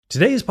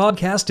Today's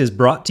podcast is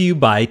brought to you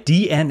by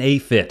DNA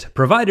Fit,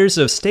 providers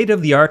of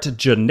state-of-the-art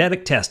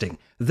genetic testing.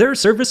 Their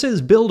services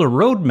build a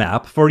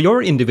roadmap for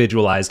your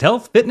individualized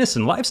health, fitness,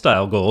 and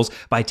lifestyle goals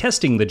by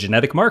testing the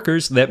genetic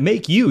markers that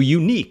make you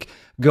unique.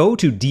 Go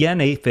to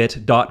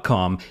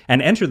DNAfit.com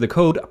and enter the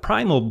code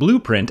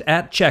PRIMALBlueprint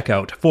at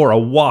checkout for a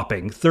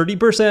whopping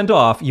 30%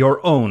 off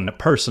your own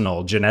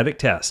personal genetic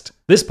test.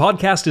 This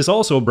podcast is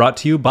also brought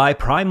to you by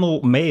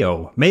Primal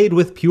Mayo, made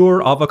with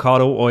pure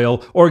avocado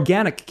oil,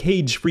 organic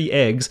cage-free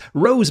eggs,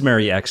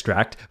 rosemary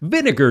extract,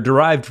 vinegar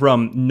derived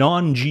from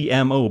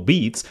non-GMO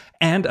beets,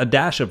 and a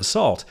dash of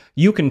salt.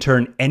 You can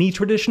turn any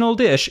traditional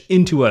dish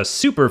into a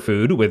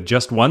superfood with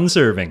just one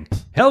serving.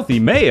 Healthy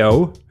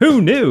mayo?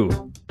 Who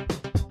knew?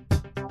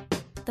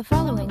 The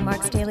following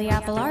Mark's Daily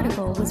Apple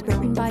article was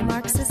written by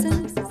Mark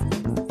Sisson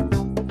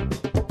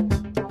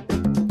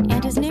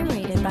and is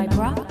narrated by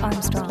Brock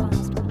Armstrong.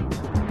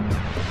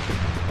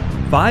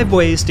 5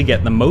 ways to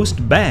get the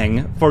most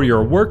bang for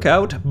your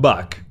workout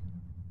buck.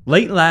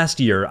 Late last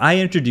year, I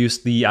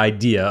introduced the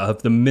idea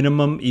of the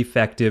minimum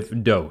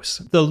effective dose,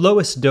 the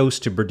lowest dose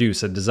to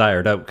produce a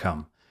desired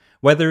outcome.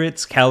 Whether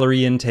it's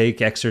calorie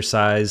intake,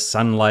 exercise,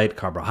 sunlight,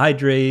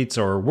 carbohydrates,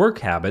 or work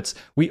habits,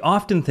 we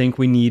often think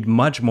we need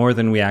much more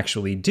than we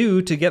actually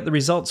do to get the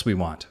results we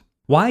want.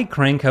 Why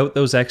crank out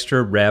those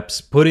extra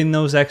reps, put in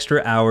those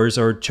extra hours,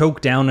 or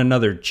choke down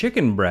another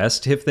chicken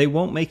breast if they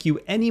won't make you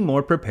any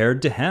more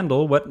prepared to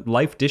handle what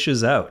life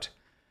dishes out?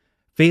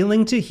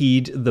 Failing to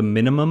heed the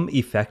minimum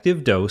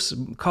effective dose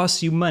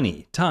costs you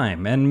money,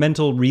 time, and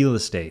mental real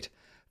estate.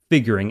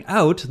 Figuring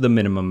out the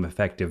minimum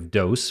effective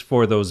dose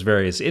for those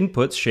various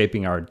inputs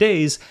shaping our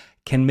days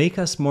can make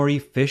us more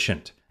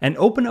efficient and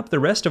open up the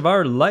rest of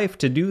our life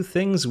to do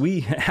things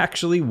we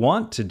actually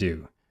want to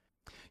do.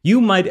 You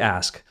might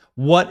ask,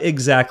 what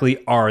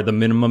exactly are the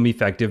minimum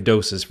effective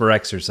doses for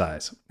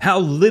exercise? How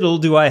little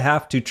do I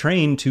have to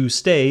train to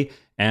stay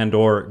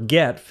and/or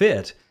get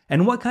fit?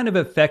 And what kind of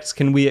effects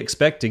can we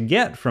expect to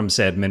get from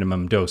said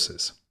minimum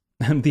doses?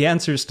 The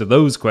answers to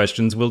those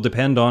questions will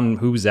depend on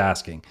who's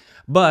asking.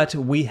 But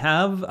we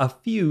have a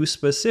few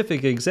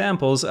specific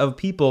examples of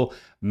people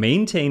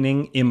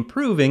maintaining,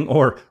 improving,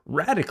 or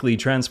radically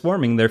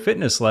transforming their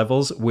fitness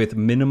levels with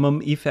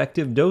minimum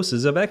effective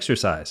doses of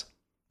exercise.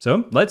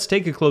 So let's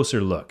take a closer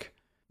look.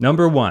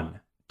 Number 1,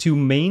 to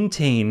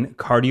maintain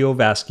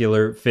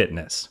cardiovascular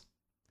fitness.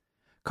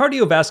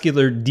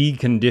 Cardiovascular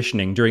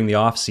deconditioning during the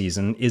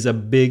off-season is a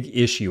big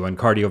issue in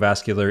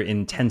cardiovascular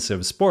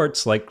intensive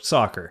sports like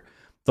soccer.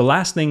 The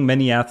last thing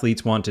many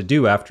athletes want to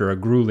do after a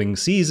grueling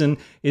season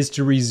is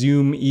to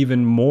resume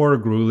even more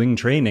grueling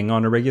training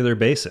on a regular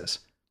basis.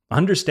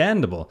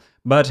 Understandable,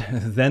 but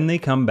then they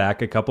come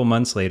back a couple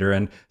months later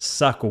and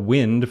suck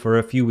wind for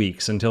a few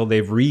weeks until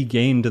they've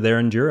regained their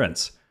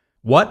endurance.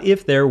 What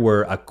if there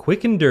were a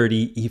quick and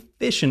dirty,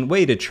 efficient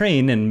way to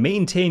train and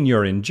maintain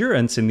your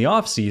endurance in the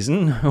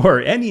off-season,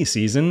 or any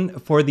season,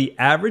 for the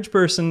average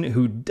person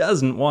who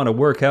doesn't want to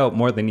work out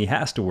more than he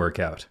has to work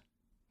out?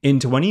 In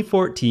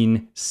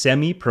 2014,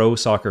 semi-pro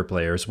soccer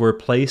players were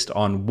placed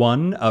on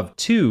one of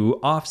 2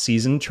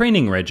 off-season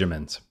training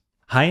regimens: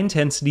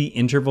 high-intensity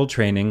interval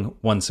training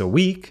once a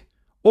week,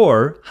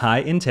 or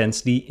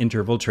high-intensity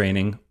interval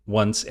training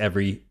once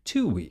every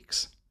 2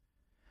 weeks.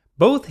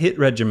 Both HIIT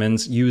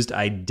regimens used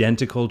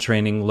identical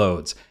training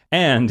loads,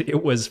 and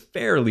it was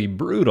fairly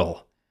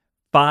brutal.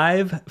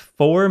 5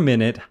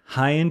 4-minute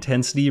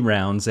high-intensity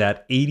rounds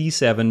at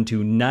 87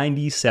 to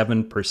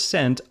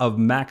 97% of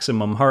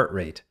maximum heart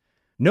rate.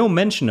 No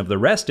mention of the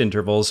rest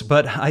intervals,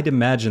 but I'd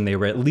imagine they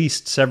were at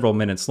least several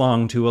minutes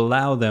long to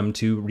allow them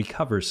to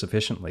recover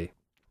sufficiently.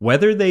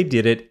 Whether they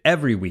did it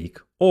every week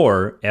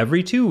or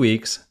every 2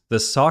 weeks, the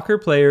soccer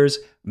players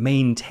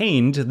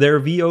maintained their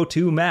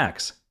VO2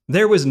 max.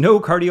 There was no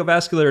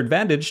cardiovascular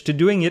advantage to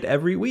doing it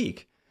every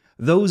week.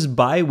 Those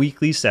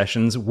bi-weekly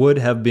sessions would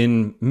have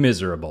been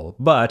miserable,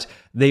 but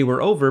they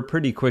were over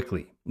pretty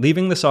quickly,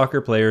 leaving the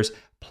soccer players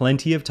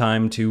plenty of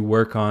time to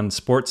work on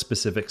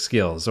sport-specific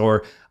skills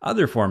or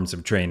other forms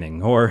of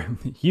training, or,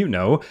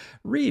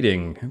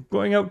 reading,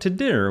 going out to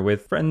dinner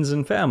with friends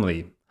and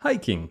family,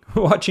 hiking,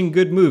 watching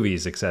good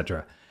movies,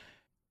 etc.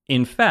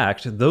 In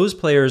fact, those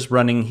players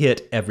running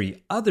HIIT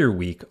every other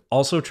week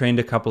also trained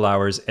a couple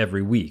hours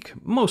every week,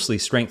 mostly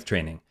strength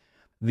training.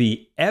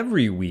 The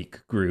every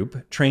week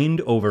group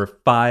trained over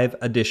 5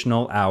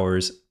 additional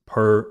hours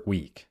per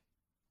week.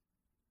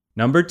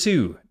 Number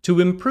 2,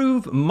 to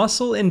improve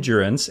muscle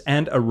endurance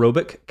and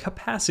aerobic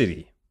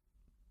capacity.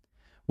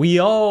 We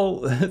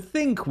all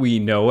think we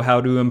know how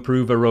to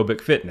improve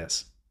aerobic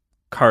fitness.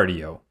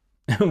 Cardio.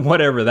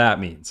 Whatever that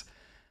means.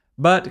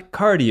 But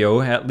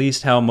cardio, at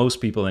least how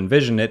most people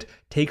envision it,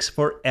 takes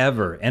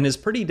forever and is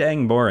pretty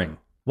dang boring.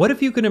 What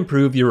if you could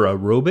improve your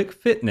aerobic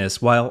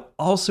fitness while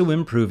also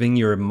improving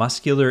your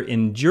muscular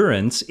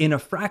endurance in a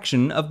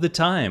fraction of the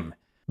time?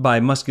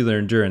 By muscular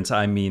endurance,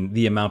 I mean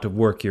the amount of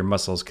work your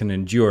muscles can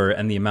endure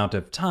and the amount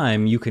of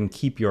time you can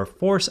keep your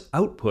force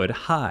output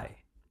high.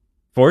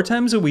 4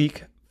 times a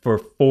week for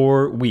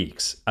 4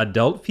 weeks,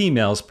 adult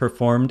females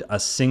performed a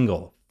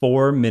single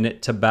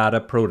 4-minute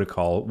Tabata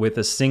protocol with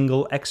a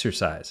single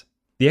exercise.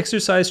 The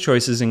exercise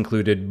choices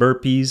included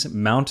burpees,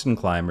 mountain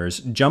climbers,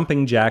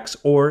 jumping jacks,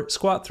 or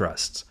squat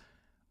thrusts.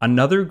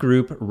 Another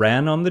group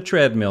ran on the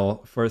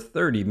treadmill for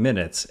 30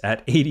 minutes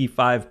at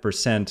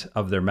 85%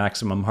 of their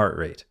maximum heart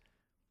rate.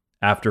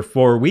 After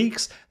 4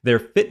 weeks, their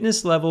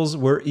fitness levels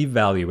were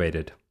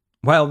evaluated.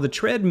 While the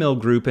treadmill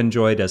group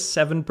enjoyed a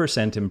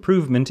 7%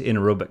 improvement in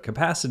aerobic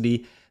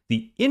capacity,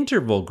 the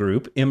interval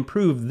group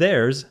improved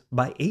theirs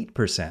by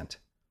 8%.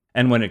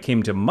 And when it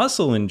came to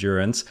muscle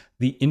endurance,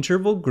 the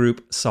interval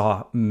group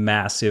saw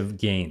massive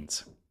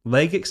gains.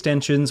 Leg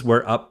extensions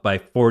were up by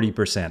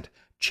 40%.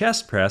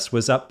 Chest press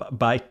was up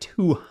by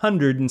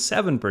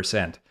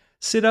 207%.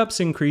 Sit-ups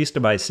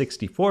increased by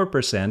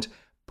 64%.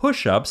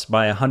 Push-ups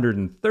by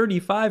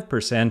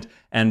 135%,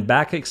 and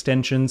back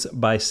extensions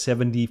by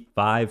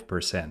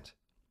 75%.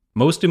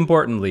 Most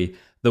importantly,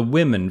 the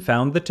women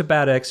found the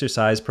Tabata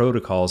exercise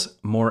protocols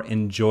more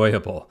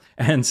enjoyable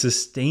and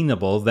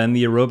sustainable than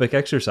the aerobic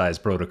exercise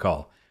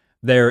protocol.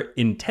 Their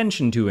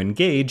intention to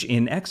engage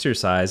in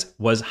exercise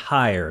was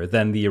higher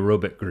than the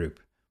aerobic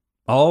group.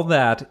 All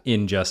that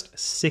in just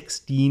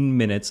 16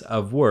 minutes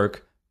of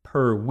work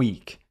per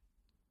week.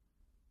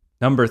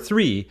 Number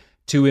 3,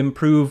 to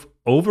improve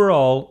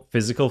overall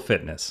physical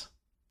fitness.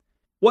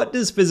 What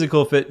does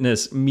physical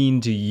fitness mean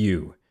to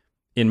you?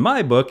 In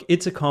my book,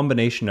 it's a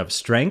combination of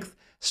strength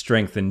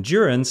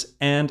endurance,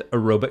 and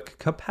aerobic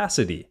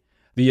capacity.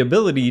 The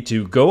ability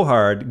to go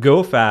hard,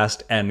 go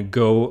fast, and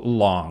go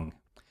long.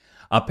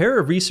 A pair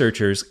of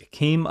researchers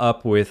came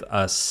up with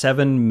a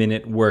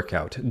 7-minute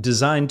workout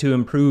designed to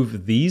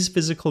improve these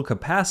physical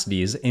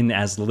capacities in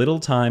as little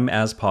time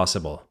as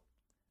possible.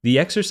 The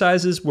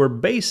exercises were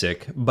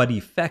basic but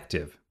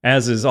effective,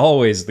 as is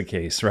always the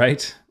case,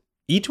 right?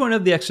 Each one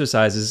of the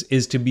exercises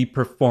is to be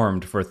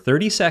performed for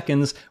 30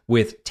 seconds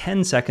with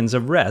 10 seconds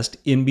of rest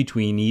in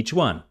between each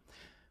one.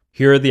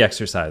 Here are the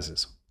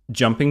exercises: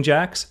 jumping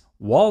jacks,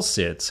 wall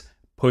sits,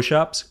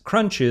 push-ups,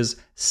 crunches,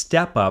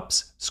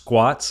 step-ups,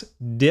 squats,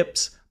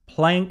 dips,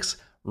 planks,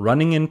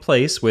 running in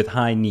place with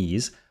high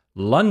knees,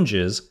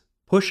 lunges,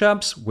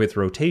 push-ups with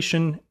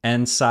rotation,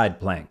 and side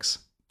planks.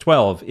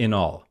 12 in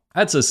all.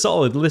 That's a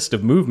solid list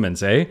of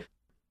movements, eh?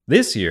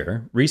 This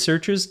year,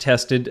 researchers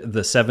tested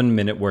the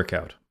 7-minute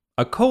workout.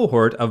 A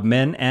cohort of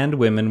men and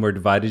women were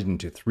divided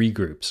into 3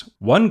 groups.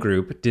 One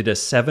group did a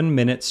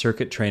 7-minute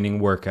circuit training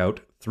workout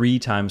 3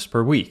 times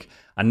per week.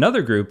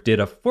 Another group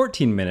did a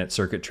 14-minute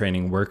circuit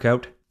training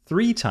workout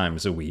 3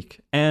 times a week.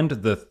 And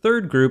the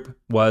third group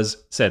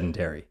was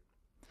sedentary.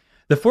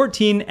 The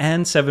 14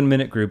 and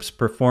 7-minute groups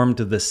performed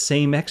the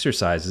same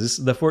exercises.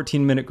 The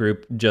 14-minute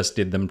group just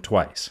did them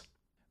twice.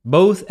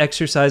 Both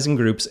exercising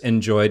groups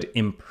enjoyed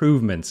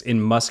improvements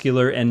in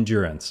muscular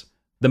endurance.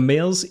 The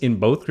males in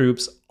both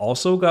groups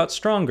also got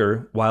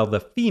stronger, while the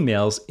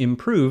females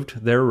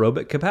improved their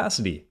aerobic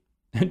capacity.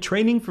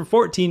 Training for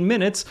 14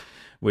 minutes,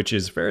 which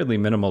is fairly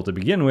minimal to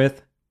begin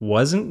with,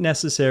 wasn't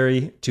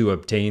necessary to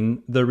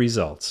obtain the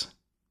results.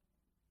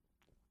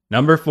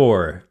 Number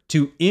 4,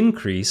 to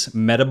increase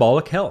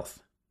metabolic health.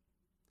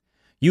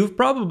 You've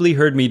probably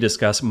heard me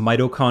discuss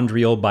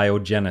mitochondrial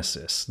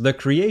biogenesis, the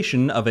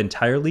creation of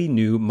entirely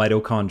new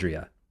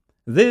mitochondria.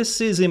 This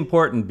is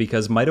important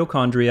because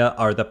mitochondria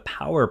are the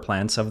power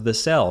plants of the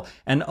cell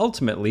and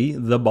ultimately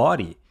the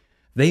body.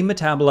 They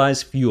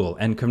metabolize fuel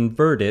and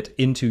convert it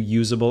into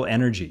usable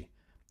energy.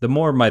 The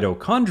more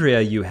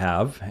mitochondria you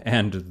have,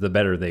 and the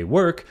better they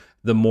work,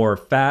 the more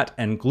fat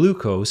and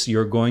glucose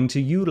you're going to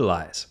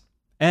utilize.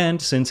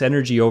 And since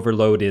energy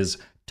overload is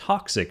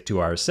toxic to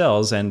our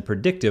cells and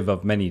predictive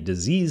of many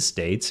disease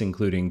states,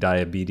 including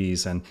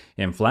diabetes and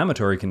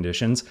inflammatory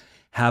conditions,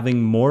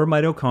 having more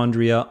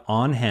mitochondria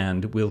on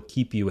hand will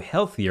keep you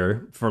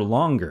healthier for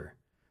longer.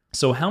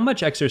 So how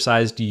much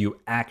exercise do you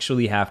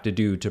actually have to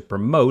do to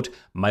promote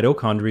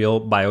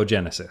mitochondrial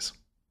biogenesis?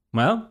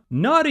 Well,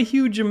 not a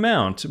huge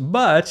amount,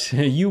 but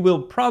you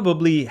will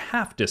probably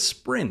have to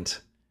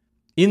sprint.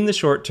 In the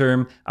short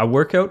term, a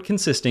workout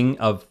consisting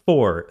of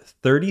 4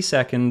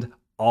 30-second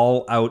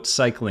all-out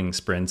cycling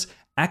sprints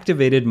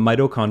activated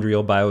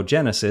mitochondrial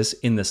biogenesis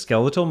in the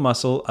skeletal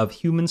muscle of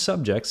human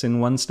subjects in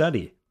one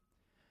study.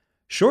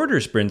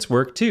 Shorter sprints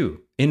work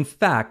too. In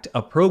fact,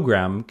 a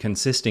program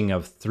consisting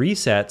of 3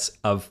 sets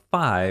of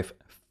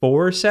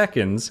 4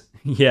 seconds,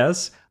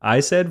 yes, I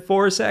said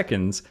 4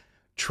 seconds,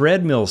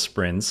 treadmill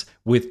sprints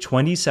with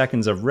 20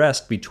 seconds of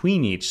rest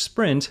between each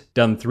sprint,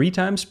 done 3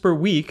 times per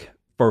week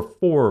for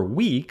 4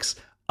 weeks,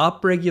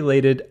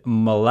 upregulated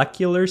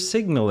molecular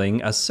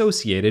signaling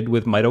associated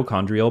with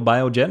mitochondrial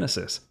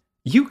biogenesis.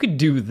 You could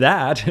do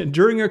that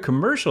during a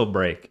commercial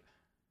break.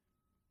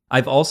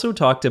 I've also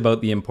talked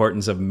about the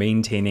importance of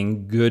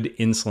maintaining good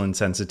insulin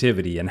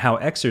sensitivity and how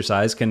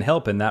exercise can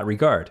help in that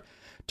regard.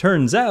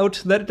 Turns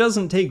out that it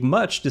doesn't take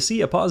much to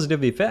see a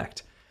positive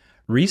effect.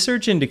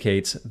 Research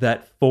indicates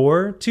that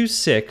 4 to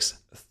 6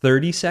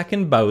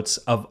 30-second bouts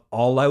of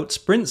all-out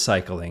sprint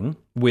cycling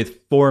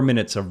with 4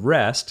 minutes of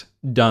rest,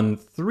 done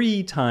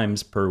 3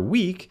 times per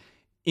week,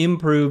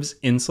 improves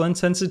insulin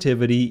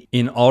sensitivity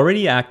in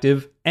already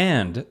active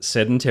and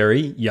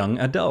sedentary young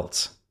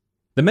adults.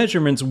 The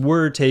measurements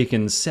were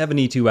taken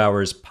 72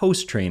 hours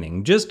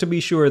post-training, just to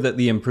be sure that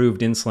the improved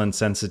insulin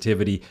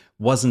sensitivity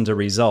wasn't a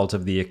result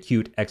of the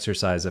acute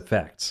exercise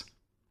effects.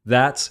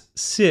 That's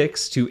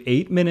 6 to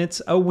 8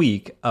 minutes a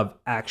week of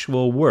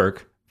actual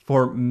work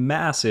for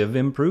massive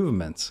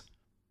improvements.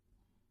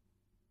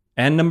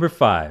 And number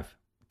 5,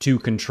 to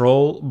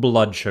control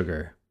blood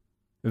sugar.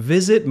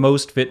 Visit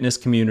most fitness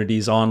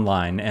communities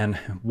online and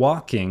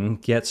walking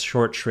gets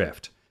short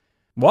shrift.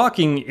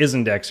 Walking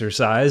isn't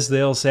exercise,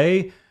 they'll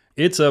say.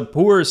 It's a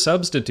poor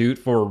substitute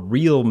for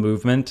real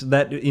movement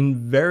that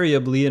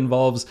invariably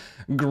involves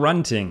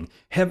grunting,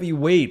 heavy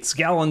weights,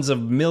 gallons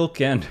of milk,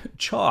 and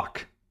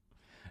chalk.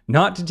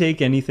 Not to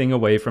take anything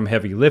away from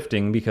heavy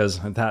lifting, because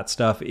that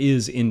stuff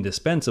is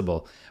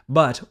indispensable,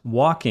 but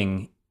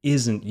walking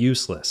isn't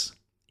useless.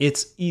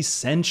 It's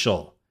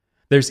essential.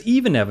 There's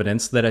even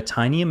evidence that a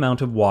tiny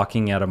amount of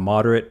walking at a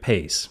moderate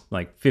pace,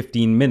 like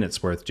 15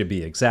 minutes worth to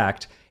be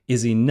exact,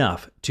 is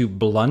enough to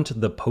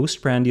blunt the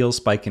postprandial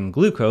spike in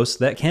glucose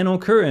that can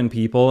occur in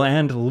people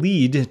and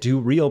lead to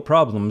real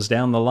problems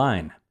down the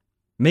line.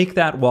 Make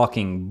that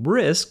walking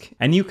brisk,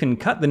 and you can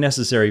cut the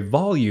necessary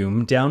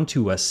volume down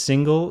to a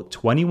single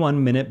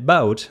 21-minute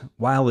bout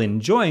while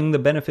enjoying the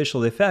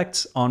beneficial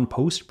effects on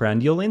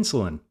postprandial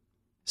insulin.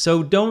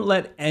 So don't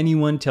let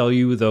anyone tell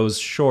you those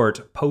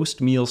short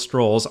post-meal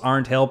strolls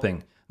aren't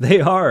helping.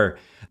 They are.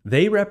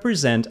 They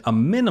represent a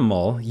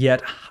minimal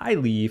yet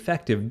highly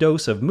effective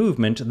dose of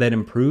movement that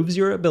improves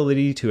your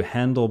ability to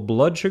handle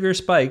blood sugar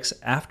spikes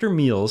after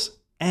meals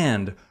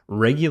and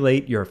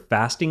regulate your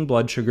fasting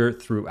blood sugar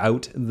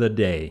throughout the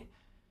day.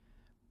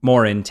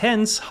 More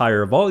intense,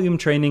 higher volume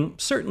training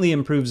certainly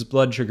improves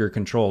blood sugar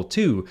control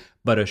too,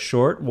 but a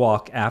short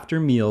walk after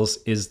meals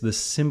is the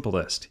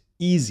simplest,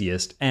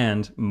 easiest,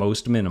 and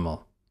most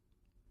minimal.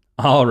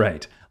 All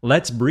right,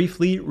 let's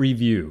briefly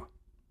review.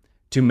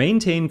 To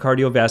maintain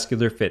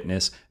cardiovascular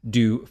fitness,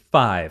 do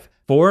 5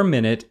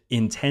 4-minute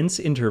intense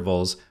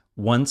intervals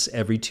once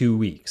every 2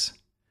 weeks.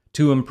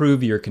 To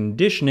improve your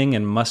conditioning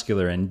and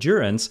muscular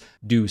endurance,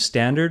 do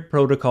standard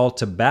protocol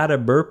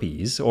Tabata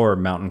burpees, or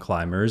mountain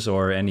climbers,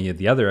 or any of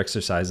the other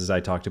exercises I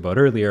talked about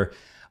earlier,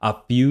 a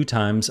few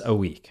times a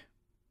week.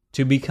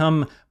 To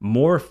become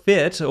more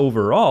fit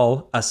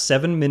overall, a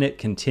 7-minute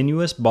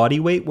continuous body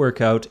weight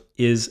workout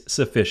is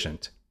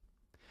sufficient.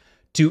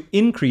 To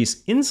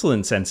increase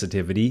insulin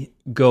sensitivity,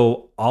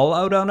 go all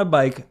out on a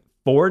bike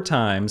 4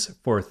 times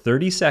for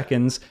 30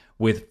 seconds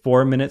with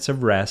 4 minutes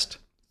of rest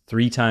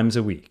 3 times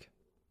a week.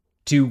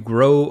 To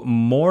grow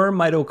more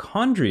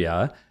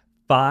mitochondria,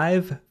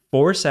 5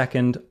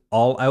 4-second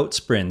all-out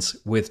sprints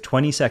with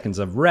 20 seconds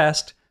of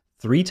rest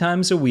 3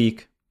 times a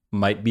week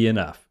might be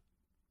enough.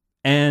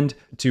 And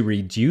to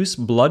reduce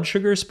blood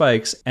sugar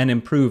spikes and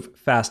improve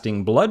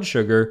fasting blood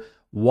sugar,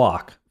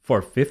 walk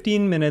for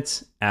 15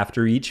 minutes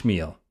after each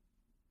meal.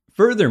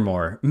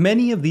 Furthermore,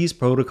 many of these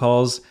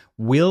protocols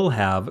will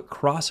have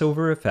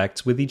crossover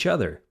effects with each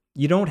other.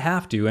 You don't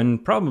have to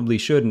and probably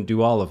shouldn't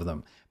do all of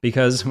them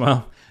because,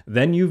 well,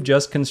 then you've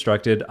just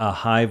constructed a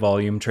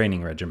high-volume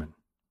training regimen.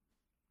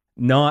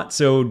 Not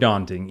so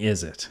daunting,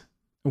 is it?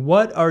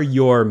 What are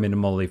your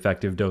minimal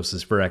effective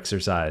doses for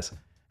exercise?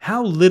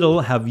 How little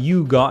have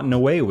you gotten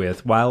away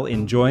with while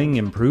enjoying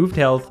improved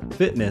health,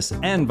 fitness,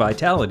 and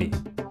vitality?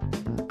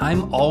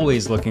 I'm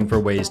always looking for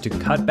ways to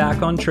cut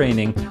back on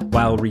training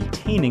while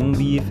retaining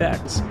the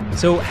effects.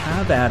 So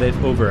have at it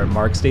over at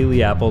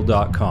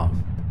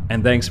marksdailyapple.com.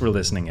 And thanks for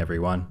listening,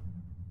 everyone.